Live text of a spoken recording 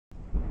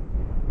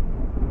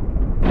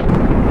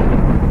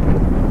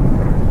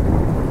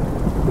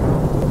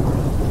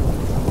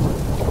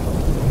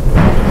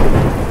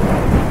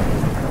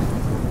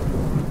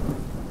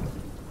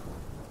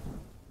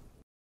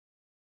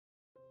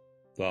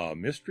The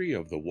Mystery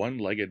of the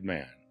One-Legged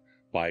Man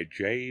by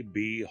J.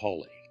 B.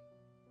 Hawley.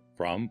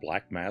 From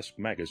Black Mask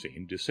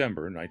Magazine,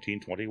 December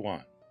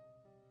 1921.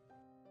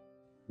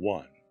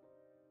 1.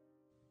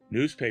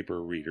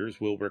 Newspaper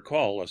readers will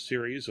recall a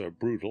series of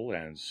brutal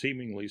and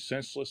seemingly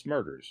senseless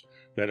murders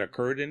that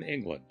occurred in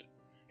England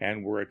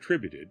and were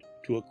attributed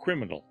to a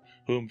criminal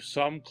whom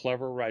some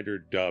clever writer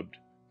dubbed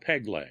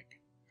Pegleg,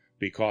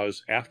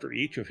 because after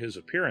each of his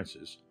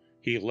appearances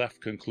he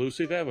left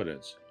conclusive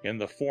evidence in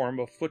the form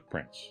of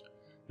footprints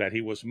that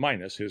he was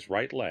minus his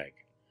right leg,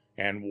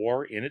 and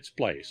wore in its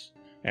place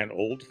an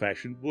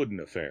old-fashioned wooden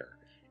affair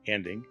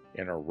ending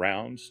in a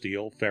round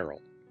steel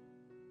ferrule.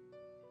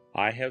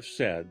 I have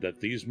said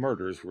that these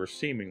murders were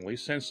seemingly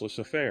senseless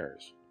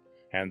affairs,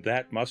 and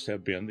that must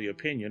have been the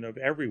opinion of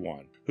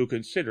everyone who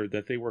considered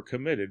that they were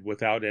committed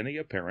without any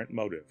apparent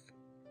motive.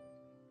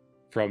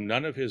 From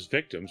none of his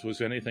victims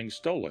was anything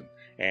stolen,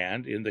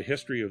 and in the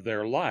history of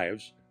their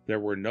lives there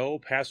were no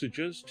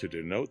passages to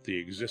denote the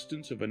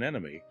existence of an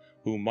enemy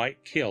who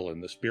might kill in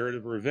the spirit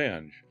of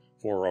revenge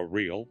for a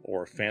real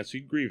or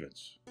fancied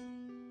grievance.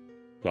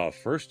 The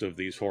first of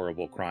these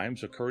horrible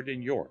crimes occurred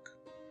in York.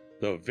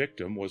 The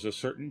victim was a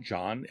certain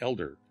John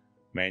Elder,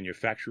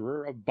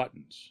 manufacturer of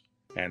buttons,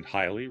 and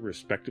highly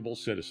respectable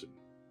citizen.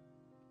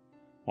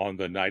 On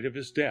the night of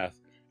his death,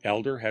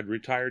 Elder had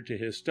retired to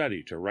his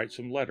study to write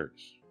some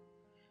letters.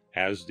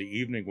 As the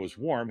evening was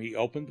warm, he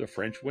opened the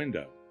French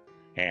window,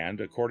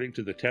 and, according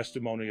to the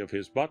testimony of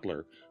his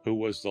butler, who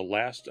was the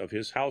last of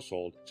his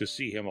household to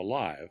see him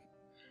alive,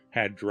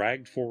 had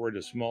dragged forward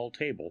a small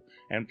table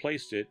and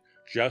placed it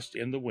just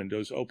in the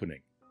window's opening.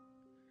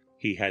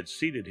 He had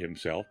seated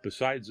himself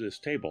beside this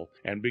table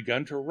and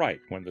begun to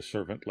write when the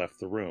servant left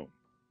the room.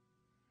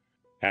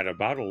 At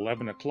about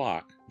 11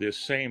 o'clock, this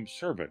same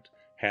servant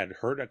had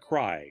heard a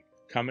cry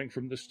coming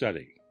from the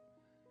study.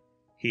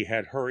 He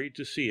had hurried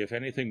to see if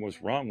anything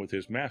was wrong with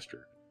his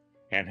master,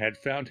 and had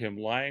found him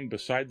lying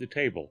beside the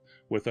table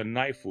with a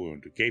knife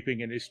wound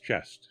gaping in his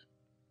chest.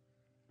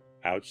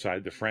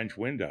 Outside the French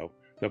window,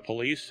 the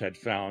police had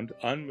found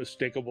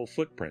unmistakable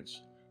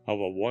footprints of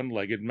a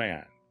one-legged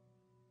man.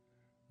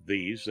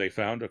 These they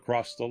found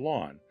across the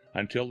lawn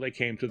until they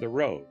came to the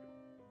road,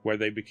 where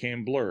they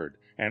became blurred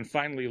and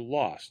finally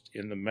lost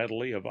in the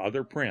medley of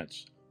other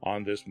prints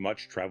on this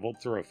much-traveled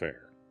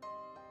thoroughfare.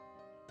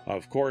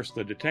 Of course,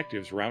 the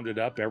detectives rounded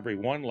up every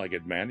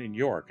one-legged man in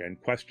York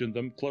and questioned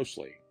them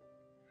closely.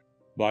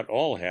 But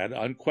all had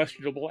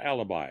unquestionable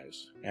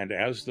alibis, and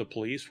as the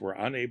police were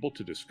unable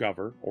to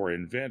discover or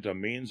invent a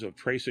means of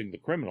tracing the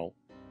criminal,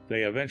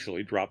 they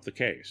eventually dropped the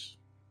case.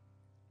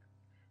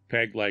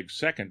 Pegleg's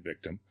second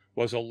victim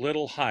was a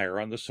little higher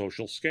on the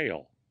social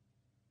scale.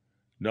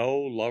 No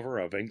lover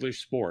of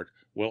English sport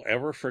will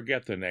ever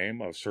forget the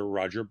name of Sir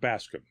Roger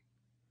Bascombe,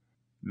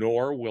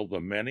 nor will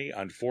the many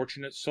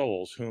unfortunate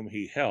souls whom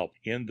he helped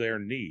in their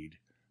need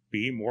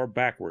be more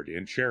backward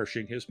in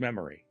cherishing his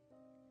memory.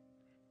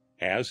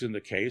 As in the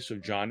case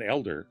of John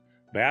Elder,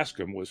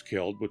 Bascombe was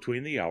killed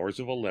between the hours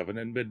of 11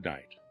 and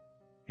midnight,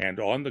 and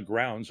on the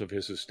grounds of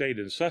his estate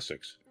in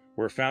Sussex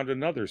were found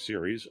another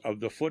series of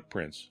the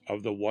footprints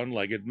of the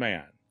one-legged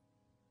man.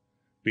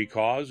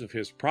 Because of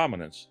his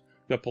prominence,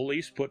 the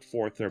police put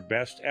forth their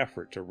best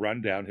effort to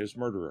run down his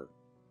murderer,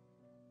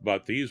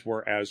 but these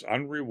were as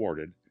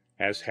unrewarded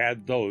as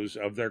had those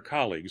of their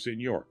colleagues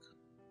in York.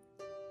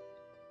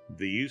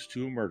 These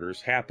two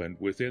murders happened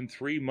within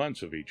 3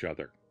 months of each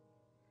other.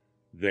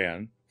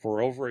 Then,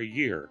 for over a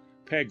year,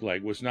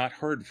 Pegleg was not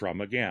heard from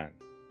again.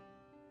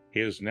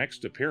 His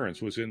next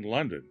appearance was in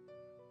London,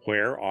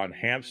 where on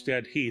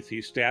Hampstead Heath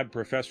he stabbed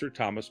Professor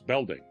Thomas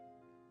Belding,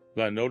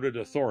 the noted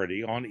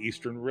authority on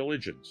Eastern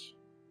religions.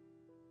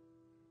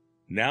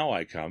 Now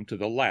I come to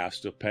the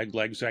last of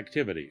Pegleg's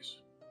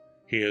activities.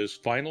 His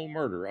final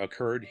murder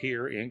occurred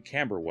here in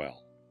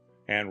Camberwell,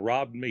 and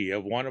robbed me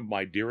of one of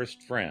my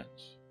dearest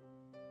friends.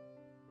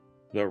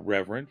 The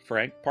Reverend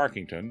Frank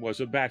Parkington was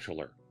a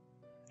bachelor,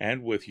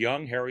 and with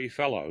young Harry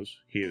Fellows,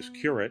 his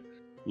curate,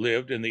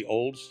 lived in the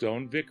old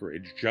stone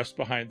vicarage just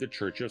behind the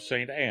Church of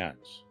St.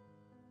 Anne's.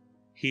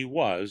 He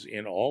was,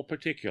 in all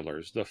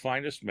particulars, the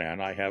finest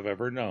man I have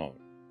ever known.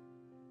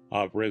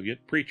 A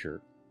brilliant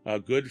preacher, a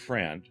good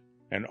friend,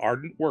 an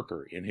ardent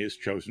worker in his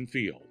chosen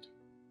field.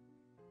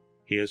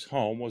 His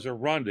home was a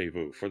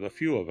rendezvous for the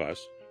few of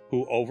us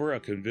who, over a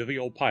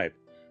convivial pipe,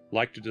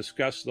 liked to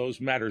discuss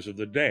those matters of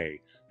the day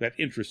that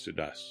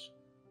interested us.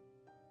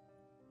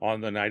 On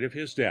the night of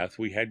his death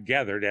we had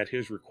gathered at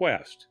his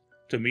request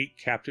to meet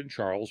Captain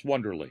Charles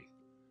Wonderly,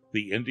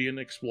 the Indian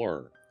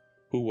explorer,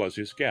 who was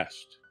his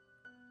guest.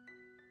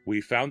 We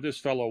found this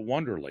fellow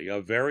Wonderly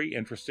a very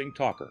interesting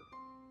talker.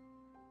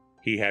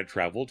 He had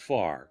traveled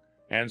far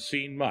and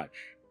seen much,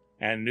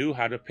 and knew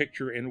how to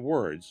picture in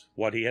words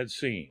what he had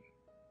seen.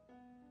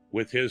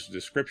 With his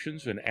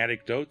descriptions and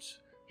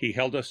anecdotes, he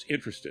held us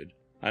interested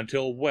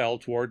until well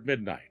toward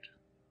midnight.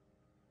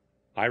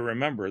 I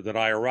remember that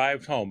I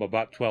arrived home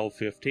about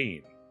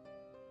 12:15.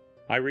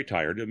 I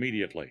retired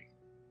immediately,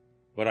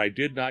 but I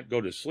did not go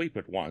to sleep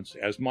at once,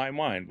 as my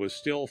mind was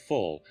still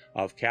full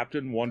of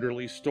Captain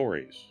Wonderly's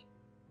stories.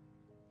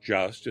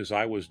 Just as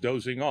I was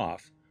dozing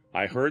off,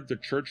 I heard the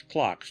church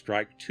clock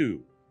strike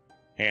 2,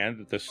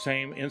 and at the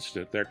same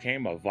instant there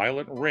came a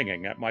violent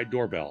ringing at my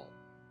doorbell.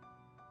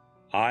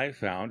 I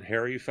found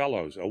Harry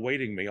Fellows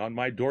awaiting me on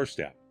my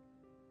doorstep.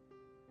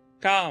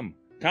 Come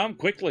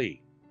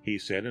quickly," he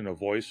said in a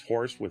voice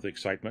hoarse with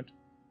excitement.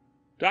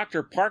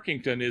 "Dr.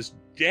 Parkington is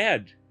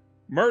dead.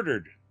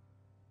 Murdered."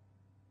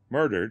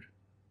 "Murdered?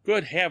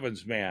 Good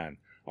heavens, man,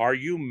 are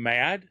you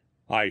mad?"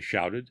 I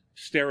shouted,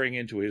 staring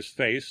into his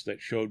face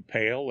that showed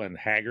pale and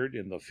haggard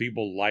in the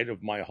feeble light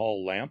of my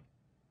hall lamp.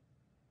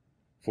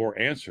 For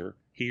answer,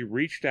 he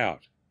reached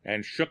out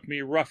and shook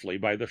me roughly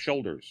by the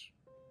shoulders.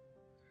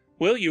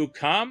 "Will you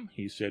come?"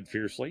 he said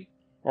fiercely,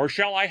 "or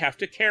shall I have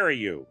to carry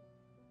you?"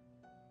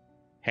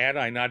 Had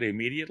I not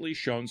immediately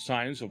shown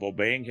signs of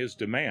obeying his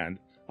demand,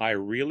 I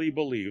really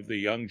believe the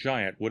young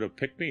giant would have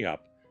picked me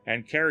up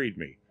and carried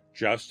me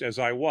just as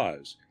I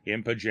was,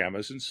 in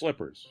pajamas and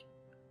slippers.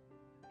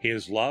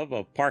 His love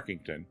of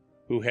Parkington,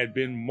 who had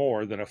been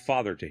more than a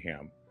father to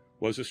him,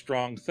 was a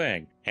strong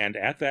thing, and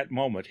at that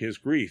moment his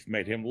grief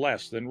made him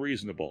less than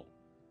reasonable.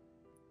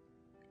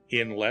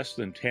 In less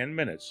than 10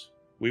 minutes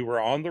we were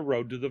on the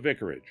road to the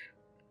vicarage.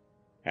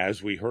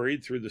 As we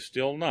hurried through the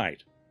still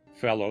night,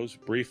 Fellows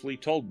briefly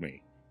told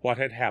me what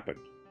had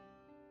happened.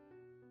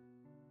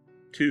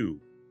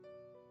 2.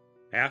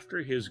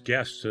 After his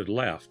guests had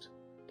left,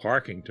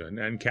 Parkington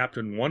and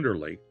Captain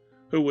Wonderly,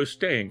 who was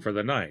staying for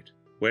the night,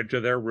 went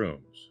to their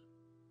rooms.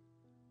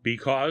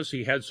 Because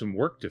he had some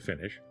work to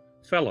finish,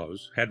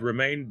 Fellows had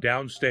remained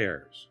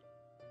downstairs.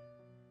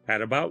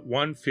 At about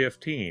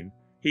 1:15,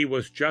 he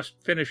was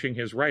just finishing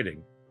his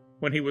writing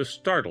when he was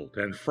startled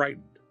and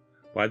frightened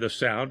by the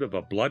sound of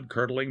a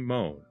blood-curdling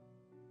moan,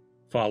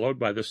 followed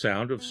by the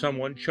sound of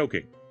someone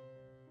choking.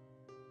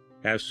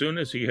 As soon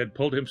as he had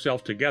pulled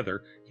himself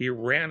together, he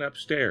ran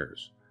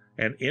upstairs,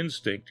 and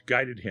instinct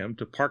guided him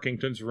to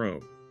Parkington's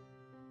room.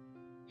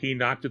 He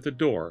knocked at the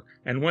door,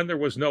 and when there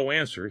was no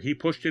answer, he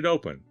pushed it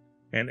open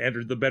and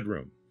entered the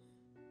bedroom.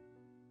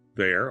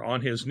 There,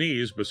 on his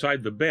knees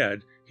beside the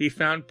bed, he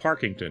found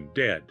Parkington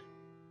dead.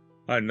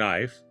 A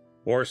knife,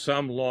 or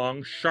some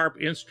long, sharp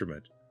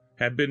instrument,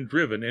 had been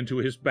driven into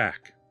his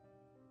back.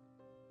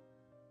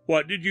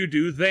 "What did you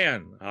do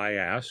then?" I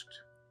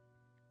asked.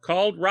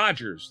 "Called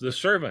Rogers, the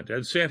servant,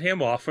 and sent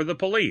him off for the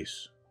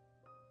police."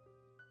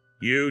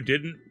 You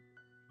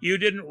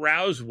didn't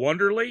rouse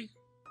Wonderly?"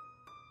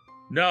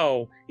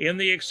 "No, in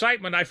the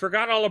excitement I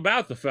forgot all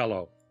about the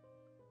fellow."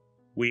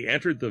 We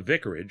entered the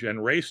vicarage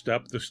and raced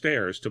up the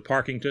stairs to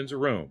Parkington's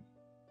room.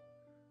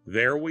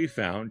 There we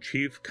found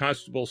Chief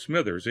Constable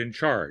Smithers in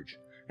charge,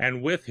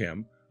 and with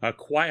him a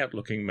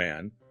quiet-looking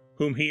man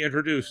whom he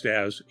introduced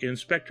as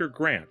Inspector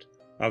Grant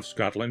of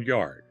Scotland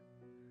Yard.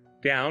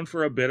 "Down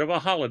for a bit of a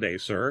holiday,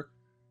 sir,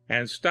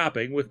 and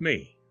stopping with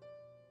me."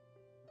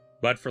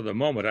 But for the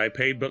moment I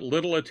paid but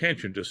little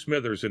attention to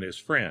Smithers and his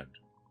friend.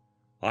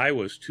 I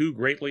was too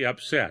greatly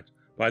upset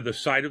by the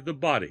sight of the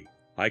body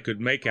I could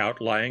make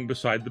out lying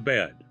beside the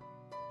bed.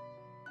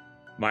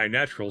 My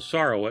natural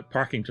sorrow at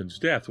Parkington's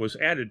death was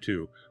added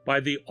to by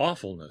the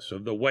awfulness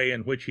of the way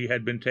in which he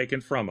had been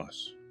taken from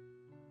us.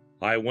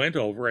 I went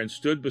over and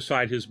stood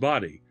beside his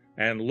body,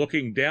 and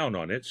looking down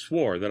on it,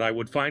 swore that I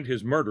would find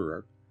his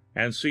murderer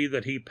and see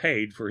that he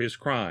paid for his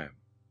crime.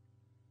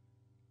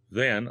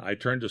 Then I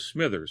turned to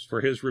Smithers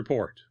for his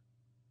report.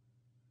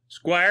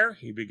 "Squire,"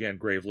 he began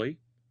gravely,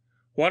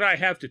 "what I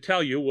have to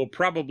tell you will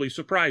probably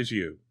surprise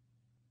you.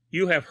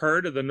 You have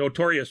heard of the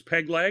notorious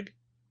Pegleg?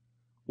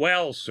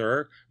 Well,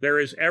 sir, there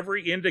is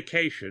every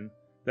indication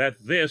that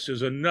this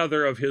is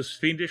another of his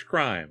fiendish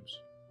crimes."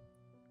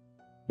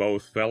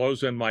 Both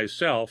Fellows and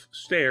myself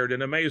stared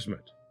in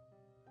amazement.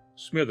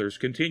 Smithers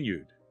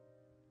continued.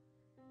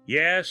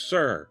 "Yes,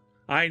 sir,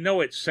 I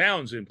know it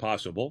sounds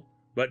impossible,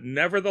 but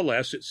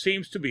nevertheless it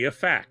seems to be a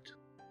fact.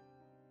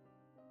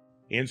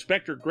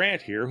 Inspector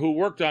Grant here, who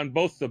worked on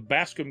both the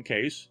Bascom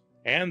case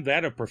and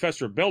that of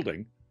Professor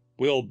Belding,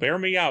 will bear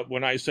me out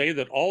when I say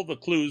that all the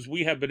clues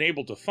we have been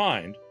able to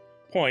find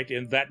point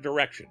in that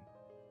direction."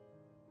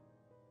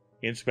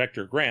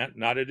 Inspector Grant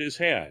nodded his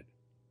head.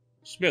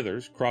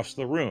 Smithers crossed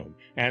the room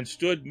and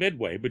stood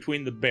midway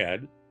between the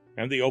bed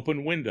and the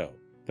open window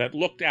that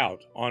looked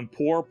out on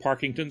poor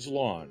Parkington's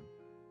lawn.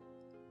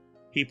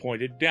 He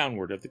pointed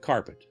downward at the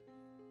carpet.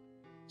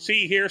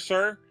 "See here,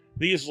 sir,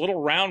 these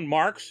little round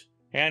marks,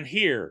 and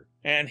here,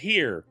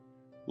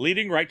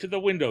 leading right to the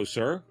window,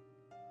 sir,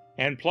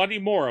 and plenty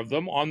more of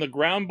them on the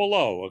ground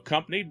below,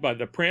 accompanied by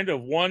the print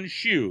of one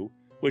shoe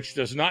which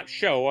does not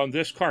show on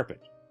this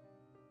carpet."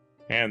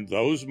 "And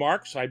those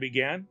marks?" I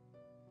began.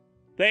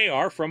 "They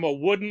are from a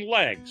wooden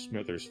leg,"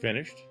 Smithers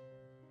finished.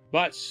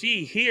 "But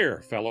see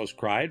here," Fellows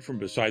cried from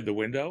beside the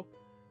window,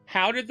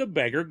 "how did the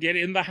beggar get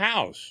in the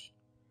house?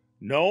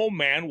 No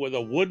man with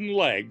a wooden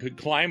leg could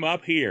climb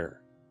up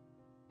here."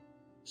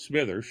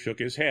 Smithers shook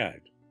his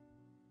head.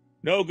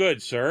 "No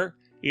good, sir.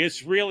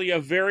 It's really a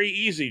very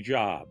easy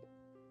job.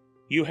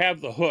 You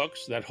have the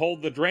hooks that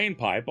hold the drain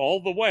pipe all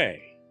the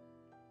way.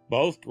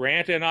 Both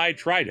Grant and I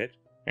tried it,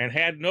 and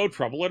had no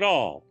trouble at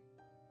all."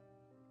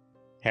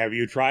 "Have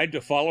you tried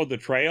to follow the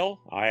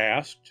trail?" I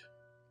asked.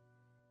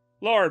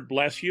 "Lord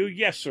bless you,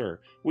 yes,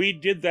 sir. We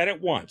did that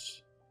at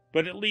once.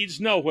 But it leads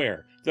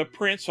nowhere. The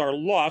prints are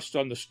lost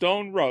on the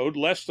stone road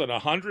less than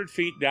 100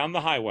 feet down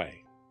the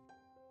highway."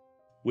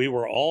 We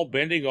were all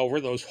bending over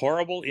those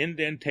horrible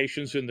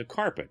indentations in the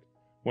carpet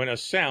when a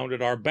sound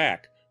at our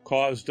back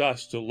caused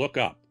us to look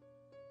up.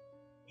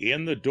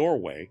 In the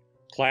doorway,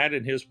 clad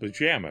in his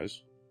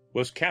pajamas,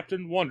 was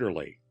Captain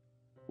Wonderly,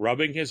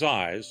 rubbing his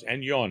eyes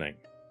and yawning.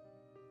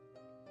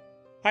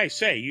 "I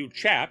say, you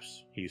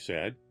chaps," he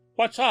said,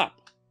 "what's up?"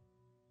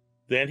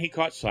 Then he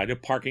caught sight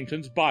of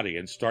Parkington's body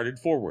and started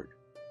forward.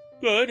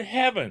 "Good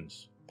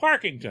heavens!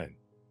 Parkington!"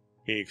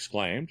 he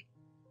exclaimed.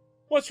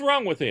 "What's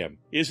wrong with him?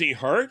 Is he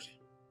hurt?"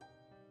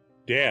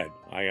 "Dead,"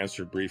 I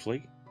answered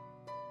briefly.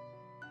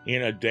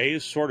 In a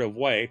dazed sort of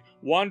way,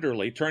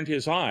 Wonderly turned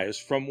his eyes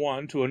from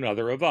one to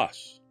another of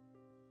us.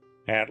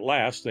 At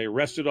last they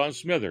rested on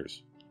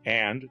Smithers,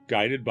 and,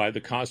 guided by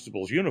the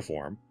constable's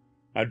uniform,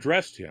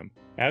 addressed him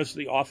as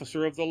the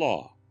officer of the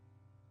law.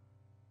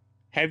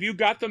 "Have you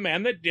got the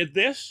man that did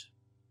this?"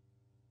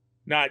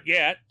 "Not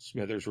yet,"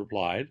 Smithers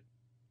replied.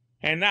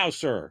 "And now,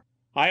 sir,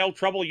 I'll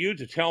trouble you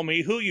to tell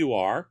me who you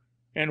are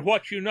and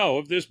what you know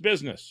of this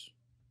business."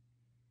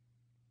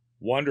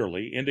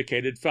 Wonderly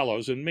indicated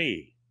Fellows and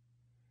me.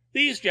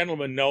 "These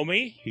gentlemen know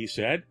me," he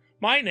said.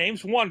 "My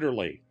name's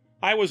Wonderly.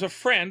 I was a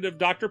friend of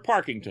Dr.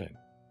 Parkington.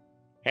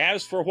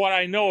 As for what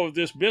I know of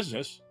this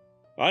business,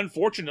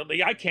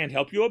 unfortunately, I can't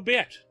help you a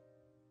bit."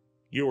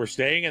 "You were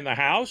staying in the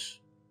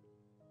house?"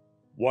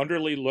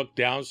 Wonderly looked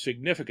down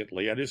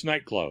significantly at his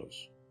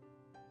nightclothes.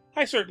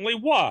 "I certainly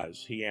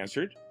was," he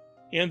answered.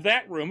 "In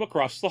that room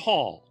across the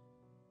hall."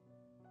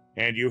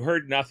 "And you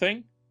heard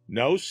nothing?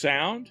 No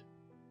sound?"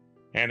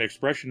 An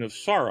expression of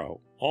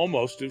sorrow,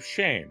 almost of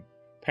shame,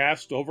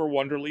 passed over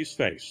Wonderly's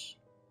face.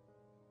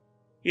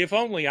 "If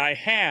only I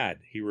had,"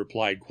 he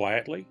replied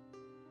quietly.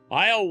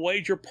 "I'll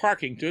wager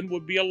Parkington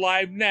would be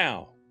alive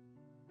now.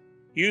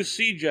 You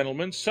see,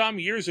 gentlemen, some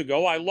years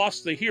ago I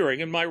lost the hearing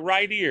in my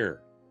right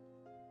ear.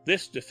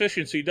 This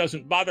deficiency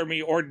doesn't bother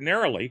me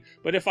ordinarily,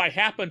 but if I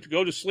happen to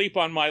go to sleep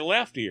on my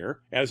left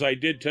ear, as I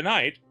did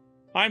tonight,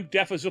 I'm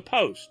deaf as a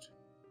post."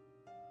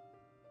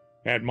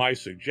 At my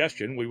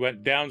suggestion, we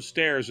went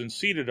downstairs and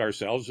seated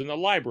ourselves in the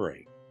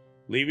library,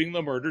 leaving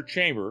the murder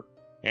chamber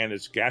and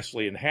its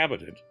ghastly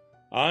inhabitant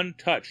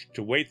untouched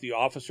to wait the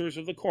officers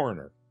of the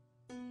coroner.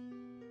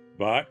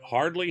 But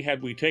hardly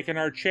had we taken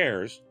our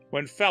chairs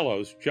when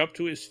Fellows jumped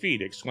to his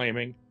feet,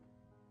 exclaiming,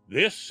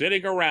 "This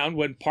sitting around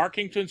when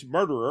Parkington's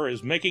murderer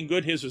is making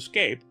good his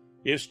escape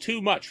is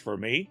too much for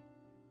me.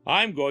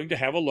 I'm going to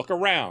have a look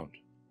around."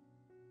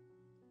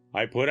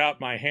 I put out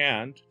my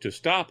hand to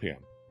stop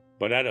him,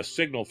 but at a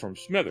signal from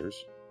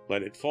Smithers,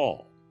 let it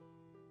fall.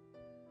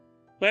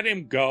 "Let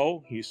him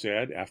go," he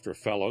said after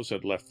Fellows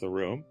had left the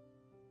room.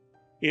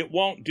 "It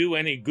won't do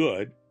any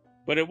good,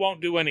 but it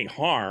won't do any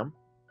harm,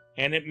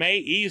 and it may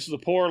ease the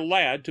poor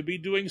lad to be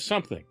doing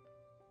something."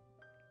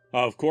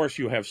 "Of course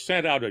you have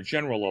sent out a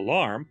general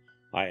alarm?"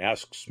 I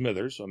asked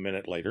Smithers a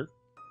minute later.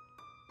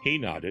 He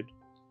nodded.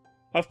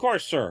 "Of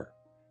course, sir.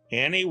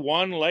 Any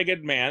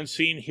one-legged man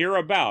seen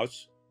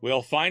hereabouts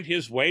will find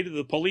his way to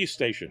the police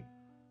station."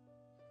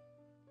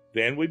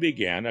 Then we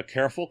began a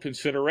careful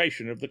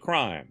consideration of the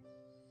crime,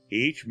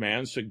 each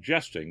man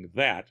suggesting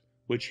that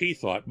which he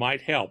thought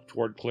might help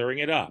toward clearing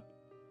it up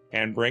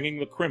and bringing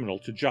the criminal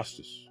to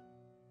justice.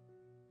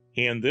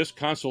 In this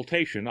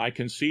consultation I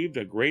conceived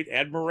a great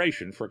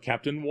admiration for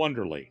Captain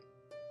Wonderly.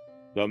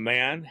 The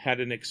man had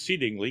an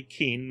exceedingly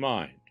keen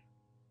mind.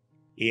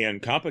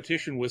 In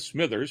competition with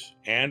Smithers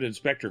and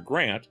Inspector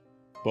Grant,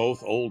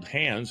 both old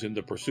hands in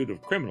the pursuit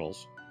of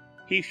criminals,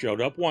 he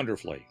showed up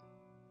wonderfully.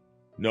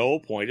 No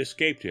point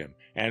escaped him,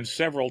 and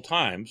several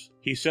times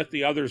he set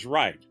the others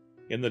right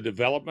in the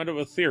development of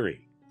a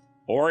theory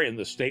or in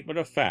the statement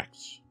of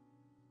facts.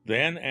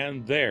 Then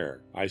and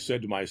there I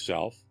said to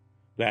myself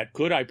that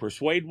could I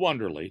persuade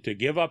Wonderly to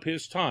give up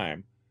his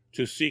time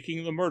to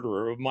seeking the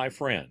murderer of my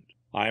friend,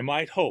 I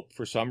might hope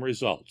for some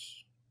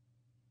results.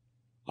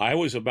 I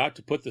was about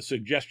to put the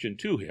suggestion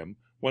to him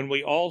when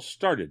we all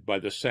started by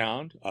the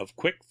sound of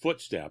quick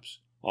footsteps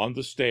on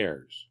the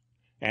stairs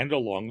and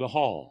along the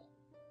hall.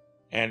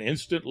 An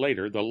instant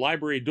later the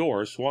library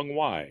door swung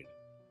wide,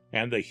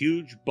 and the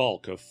huge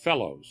bulk of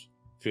Fellows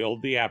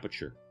filled the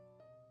aperture.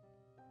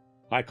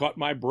 I caught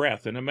my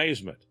breath in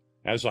amazement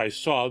as I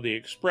saw the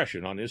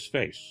expression on his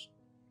face.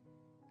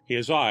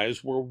 His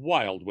eyes were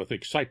wild with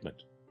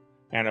excitement,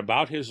 and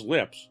about his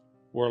lips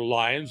were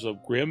lines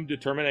of grim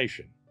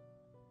determination.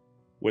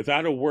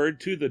 Without a word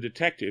to the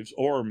detectives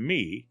or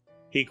me,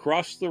 he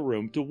crossed the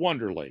room to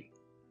Wonderly,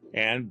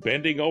 and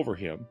bending over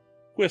him,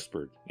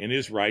 whispered in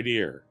his right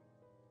ear.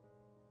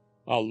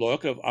 A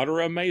look of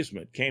utter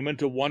amazement came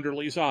into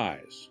Wonderly's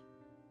eyes.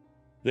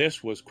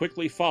 This was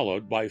quickly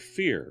followed by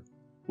fear,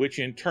 which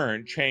in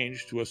turn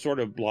changed to a sort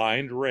of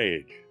blind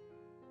rage.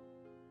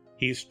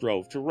 He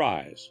strove to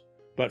rise,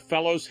 but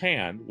Fellow's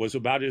hand was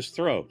about his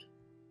throat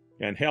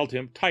and held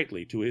him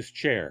tightly to his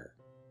chair.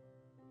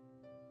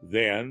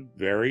 Then,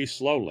 very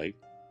slowly,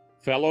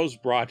 Fellows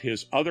brought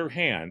his other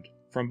hand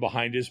from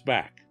behind his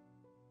back.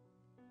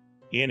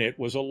 In it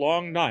was a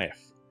long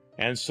knife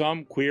and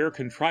some queer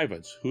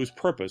contrivance whose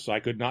purpose I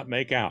could not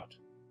make out.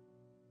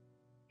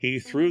 He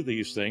threw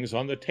these things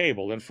on the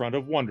table in front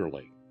of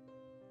Wonderly.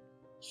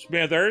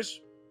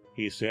 "Smithers,"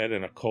 he said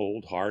in a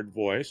cold, hard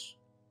voice,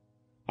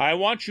 "I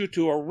want you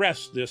to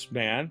arrest this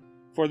man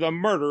for the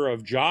murder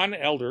of John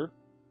Elder,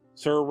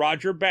 Sir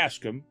Roger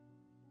Bascom,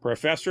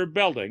 Professor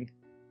Belding,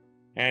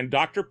 and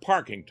Dr.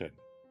 Parkington."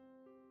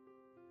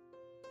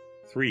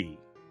 3.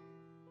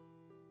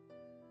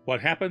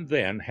 What happened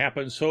then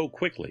happened so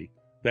quickly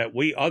that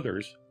we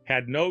others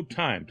had no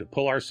time to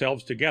pull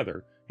ourselves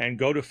together and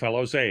go to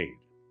Fellows's aid.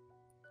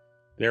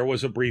 There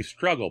was a brief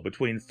struggle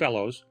between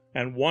Fellows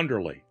and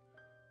Wonderly,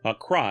 a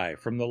cry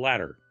from the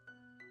latter,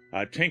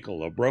 a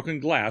tinkle of broken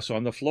glass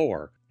on the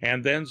floor,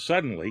 and then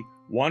suddenly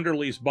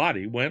Wonderly's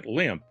body went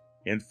limp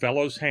in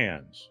Fellows's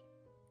hands.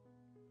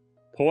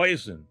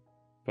 "Poison,"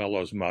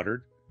 Fellows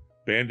muttered,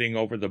 bending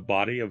over the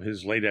body of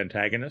his late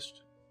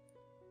antagonist.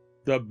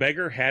 The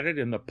beggar had it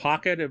in the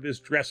pocket of his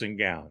dressing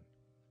gown.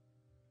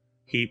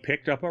 He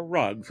picked up a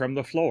rug from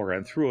the floor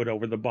and threw it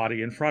over the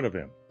body in front of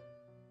him.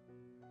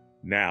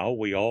 Now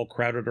we all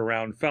crowded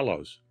around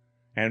Fellows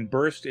and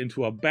burst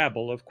into a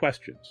babble of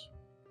questions.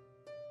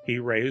 He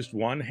raised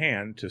one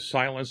hand to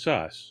silence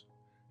us,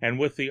 and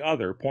with the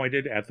other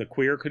pointed at the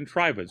queer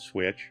contrivance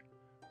which,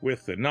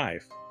 with the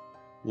knife,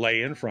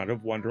 lay in front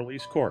of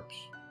Wonderly's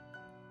corpse.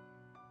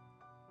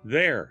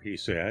 "There," he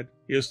said,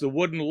 "is the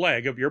wooden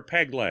leg of your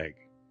peg leg."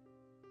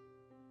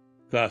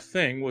 The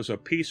thing was a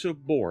piece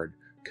of board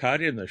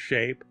cut in the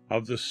shape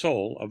of the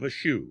sole of a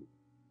shoe.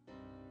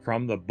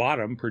 From the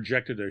bottom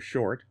projected a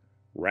short,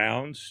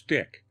 round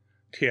stick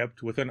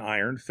tipped with an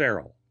iron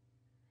ferrule.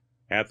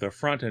 At the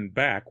front and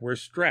back were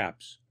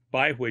straps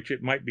by which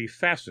it might be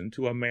fastened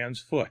to a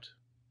man's foot.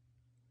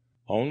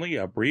 Only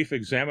a brief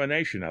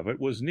examination of it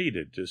was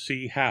needed to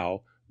see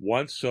how,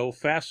 once so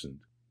fastened,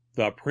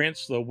 the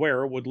prints the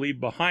wearer would leave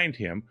behind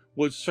him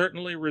would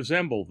certainly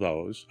resemble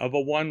those of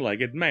a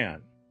one-legged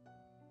man.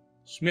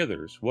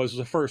 Smithers was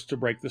the first to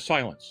break the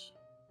silence.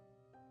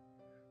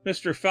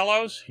 "Mr.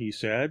 Fellows," he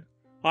said,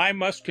 "I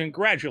must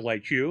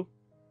congratulate you.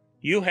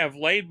 You have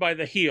laid by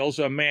the heels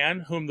a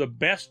man whom the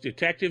best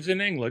detectives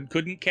in England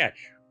couldn't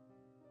catch.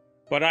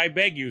 But I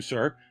beg you,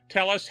 sir,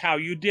 tell us how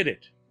you did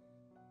it."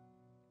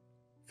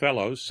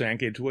 Fellows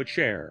sank into a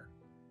chair.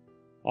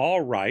 "All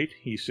right,"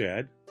 he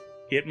said.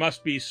 "It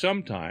must be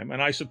sometime,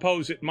 and I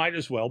suppose it might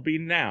as well be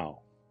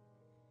now."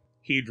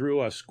 He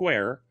drew a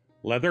square,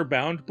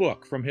 leather-bound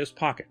book from his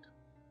pocket.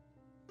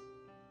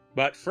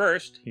 "But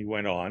first," he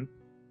went on,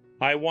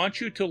 "I want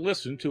you to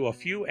listen to a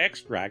few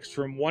extracts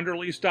from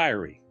Wonderly's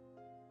diary.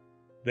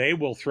 They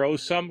will throw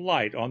some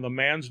light on the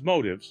man's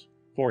motives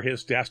for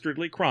his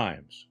dastardly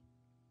crimes."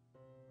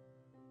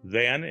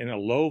 Then, in a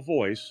low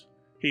voice,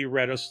 he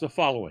read us the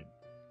following: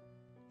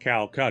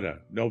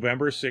 "Calcutta,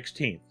 November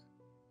 16th.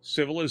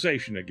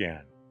 Civilization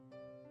again.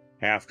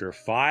 After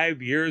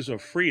 5 years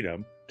of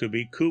freedom to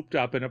be cooped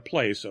up in a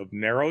place of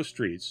narrow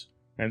streets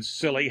and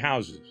silly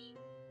houses.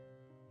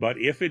 But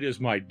if it is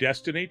my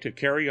destiny to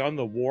carry on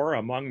the war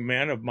among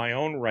men of my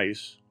own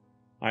race,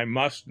 I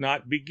must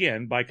not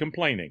begin by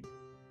complaining.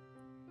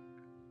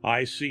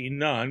 I see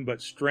none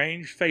but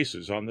strange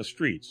faces on the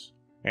streets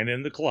and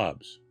in the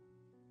clubs.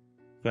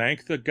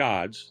 Thank the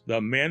gods,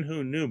 the men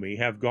who knew me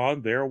have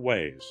gone their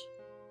ways.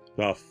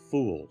 The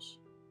fools!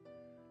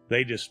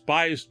 They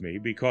despised me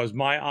because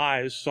my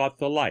eyes sought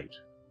the light.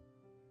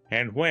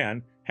 And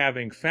when,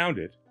 having found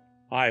it,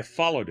 I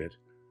followed it,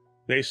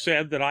 they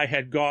said that I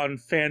had gone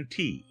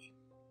fantee.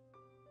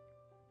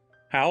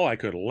 How I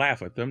could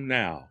laugh at them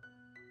now,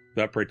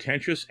 the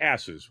pretentious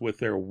asses with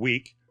their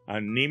weak,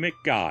 anemic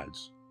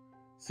gods,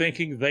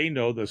 thinking they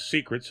know the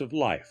secrets of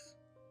life.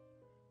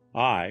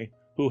 I,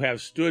 who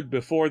have stood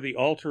before the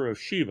altar of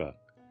Shiva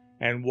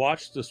and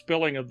watched the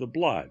spilling of the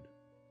blood,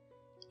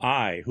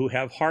 I, who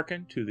have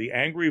hearkened to the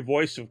angry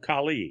voice of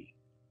Kali,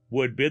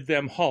 would bid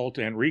them halt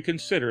and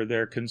reconsider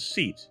their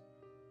conceit,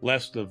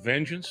 lest the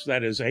vengeance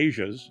that is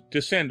Asia's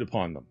descend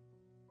upon them.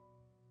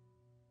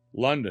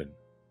 London,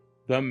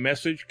 the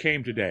message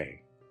came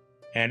today,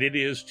 and it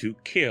is to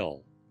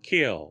kill,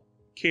 kill,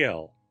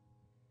 kill.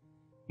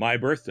 My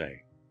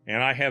birthday,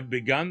 and I have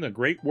begun the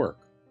great work.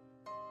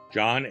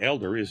 John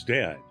Elder is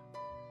dead,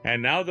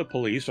 and now the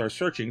police are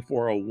searching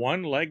for a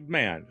one-legged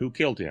man who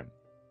killed him.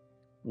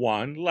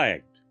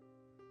 One-legged.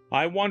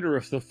 I wonder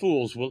if the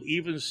fools will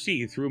even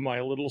see through my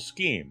little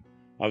scheme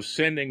of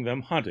sending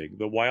them hunting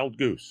the wild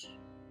goose.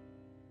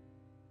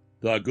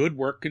 The good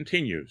work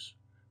continues.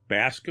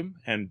 Bascom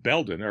and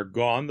Belden are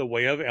gone the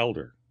way of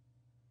Elder.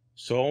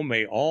 So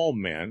may all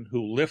men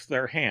who lift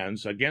their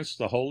hands against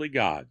the holy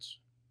gods.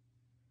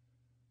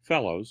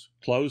 Fellows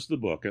closed the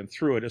book and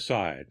threw it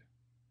aside.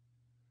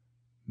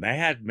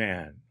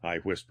 "Madman," I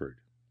whispered.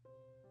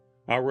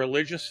 "A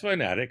religious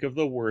fanatic of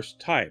the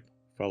worst type,"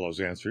 Fellows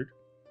answered.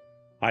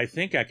 "I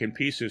think I can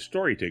piece his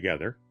story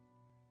together.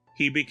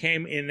 He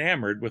became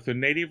enamored with the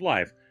native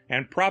life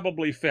and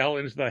probably fell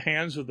into the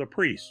hands of the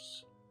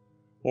priests.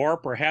 or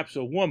perhaps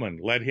a woman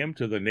led him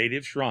to the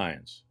native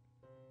shrines.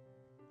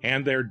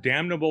 And their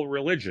damnable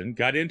religion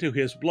got into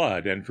his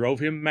blood and drove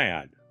him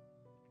mad.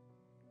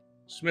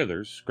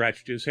 Smithers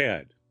scratched his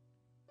head.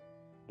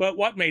 But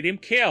what made him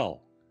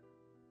kill?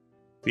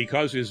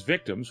 Because his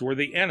victims were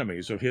the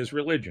enemies of his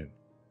religion.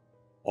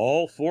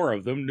 All 4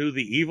 of them knew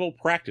the evil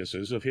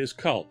practices of his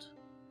cult,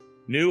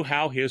 knew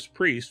how his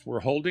priests were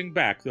holding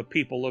back the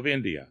people of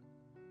India.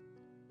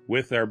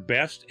 With their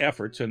best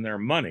efforts and their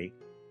money,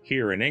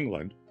 here in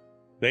England,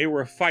 they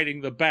were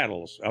fighting the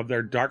battles of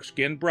their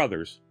dark-skinned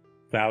brothers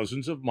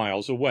thousands of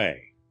miles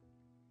away.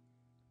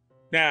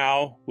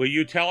 Now, will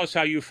you tell us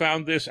how you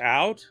found this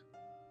out?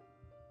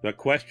 The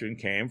question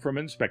came from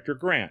Inspector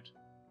Grant.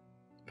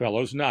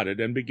 Fellows nodded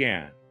and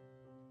began.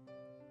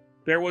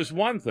 There was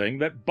one thing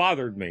that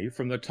bothered me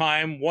from the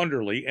time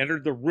Wonderly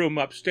entered the room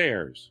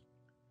upstairs,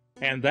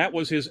 and that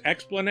was his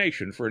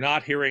explanation for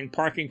not hearing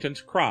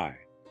Parkington's cry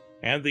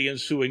and the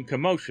ensuing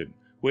commotion,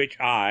 which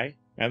I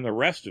and the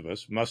rest of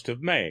us must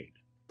have made.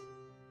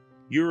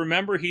 You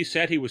remember he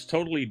said he was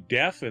totally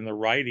deaf in the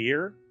right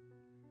ear?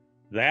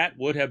 That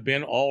would have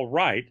been all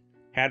right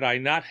had I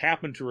not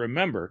happened to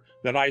remember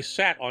that I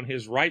sat on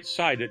his right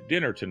side at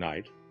dinner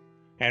tonight,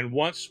 and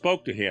once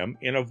spoke to him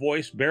in a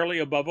voice barely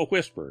above a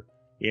whisper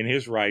in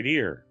his right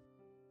ear.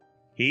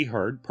 He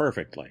heard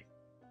perfectly.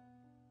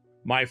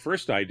 My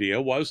first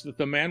idea was that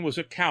the man was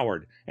a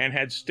coward and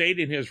had stayed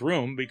in his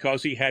room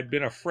because he had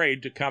been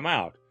afraid to come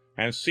out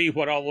and see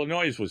what all the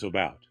noise was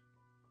about.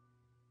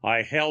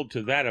 I held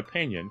to that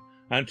opinion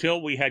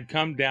until we had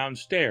come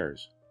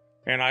downstairs,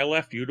 and I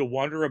left you to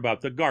wander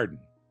about the garden.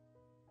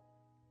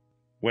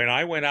 When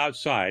I went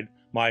outside,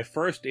 my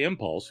first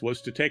impulse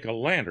was to take a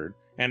lantern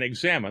and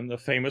examine the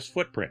famous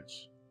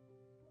footprints.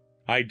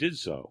 I did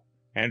so,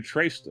 and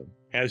traced them,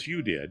 as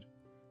you did,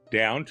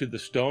 down to the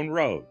stone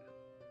road.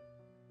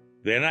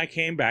 Then I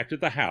came back to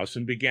the house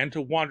and began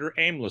to wander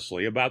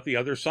aimlessly about the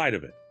other side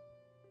of it.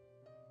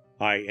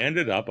 I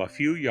ended up a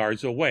few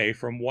yards away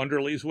from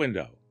Wonderly's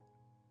window.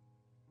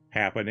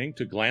 Happening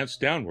to glance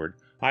downward,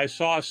 I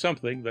saw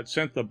something that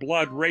sent the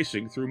blood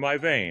racing through my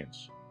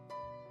veins.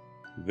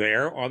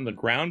 There, on the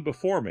ground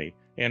before me,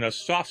 in a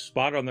soft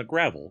spot on the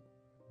gravel,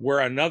 were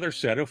another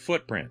set of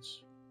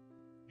footprints.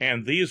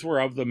 And these were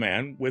of the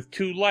man with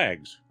 2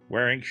 legs,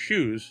 wearing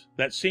shoes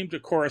that seemed to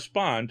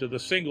correspond to the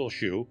single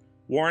shoe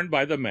worn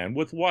by the men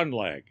with 1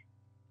 leg.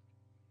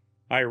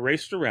 I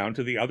raced around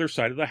to the other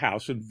side of the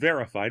house and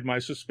verified my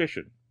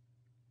suspicion.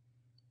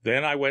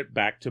 Then I went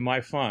back to my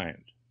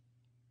find.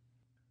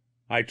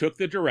 I took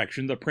the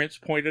direction the prints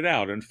pointed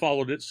out and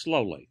followed it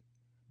slowly,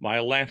 my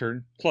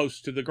lantern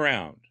close to the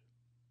ground.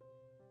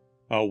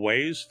 A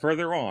ways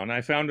further on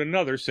I found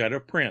another set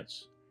of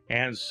prints,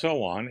 and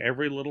so on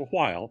every little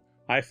while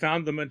I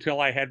found them until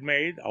I had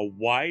made a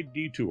wide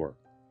detour,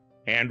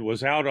 and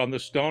was out on the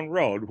stone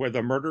road where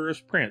the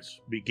murderer's prints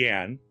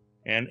began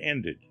and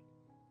ended.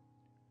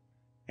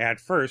 At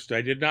first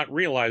I did not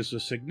realize the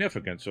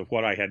significance of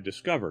what I had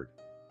discovered.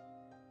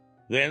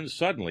 Then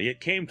suddenly it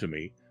came to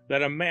me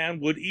that a man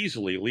would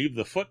easily leave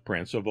the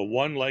footprints of a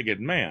 1-legged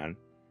man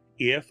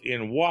if,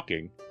 in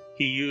walking,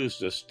 he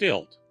used a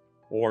stilt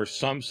or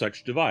some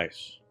such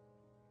device.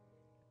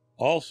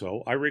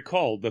 Also, I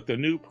recalled that the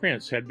new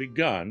prints had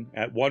begun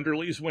at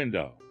Wonderly's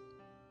window.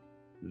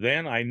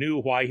 Then I knew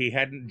why he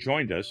hadn't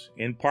joined us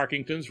in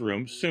Parkington's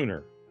room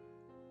sooner.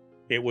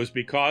 It was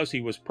because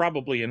he was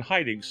probably in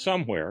hiding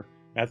somewhere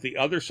at the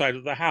other side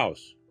of the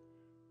house,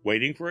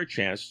 waiting for a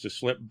chance to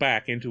slip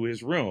back into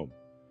his room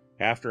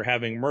after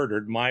having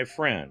murdered my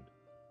friend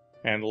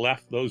and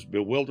left those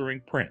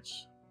bewildering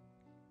prints.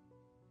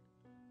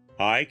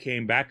 I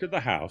came back to the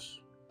house,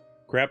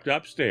 crept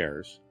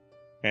upstairs,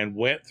 and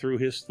went through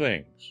his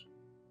things.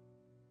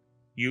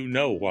 You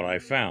know what I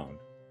found,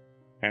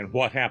 and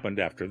what happened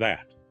after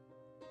that.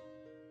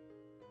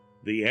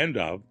 The end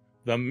of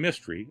The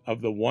Mystery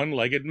of the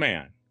 1-Legged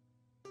Man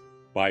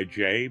by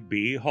J.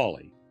 B.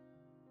 Hawley.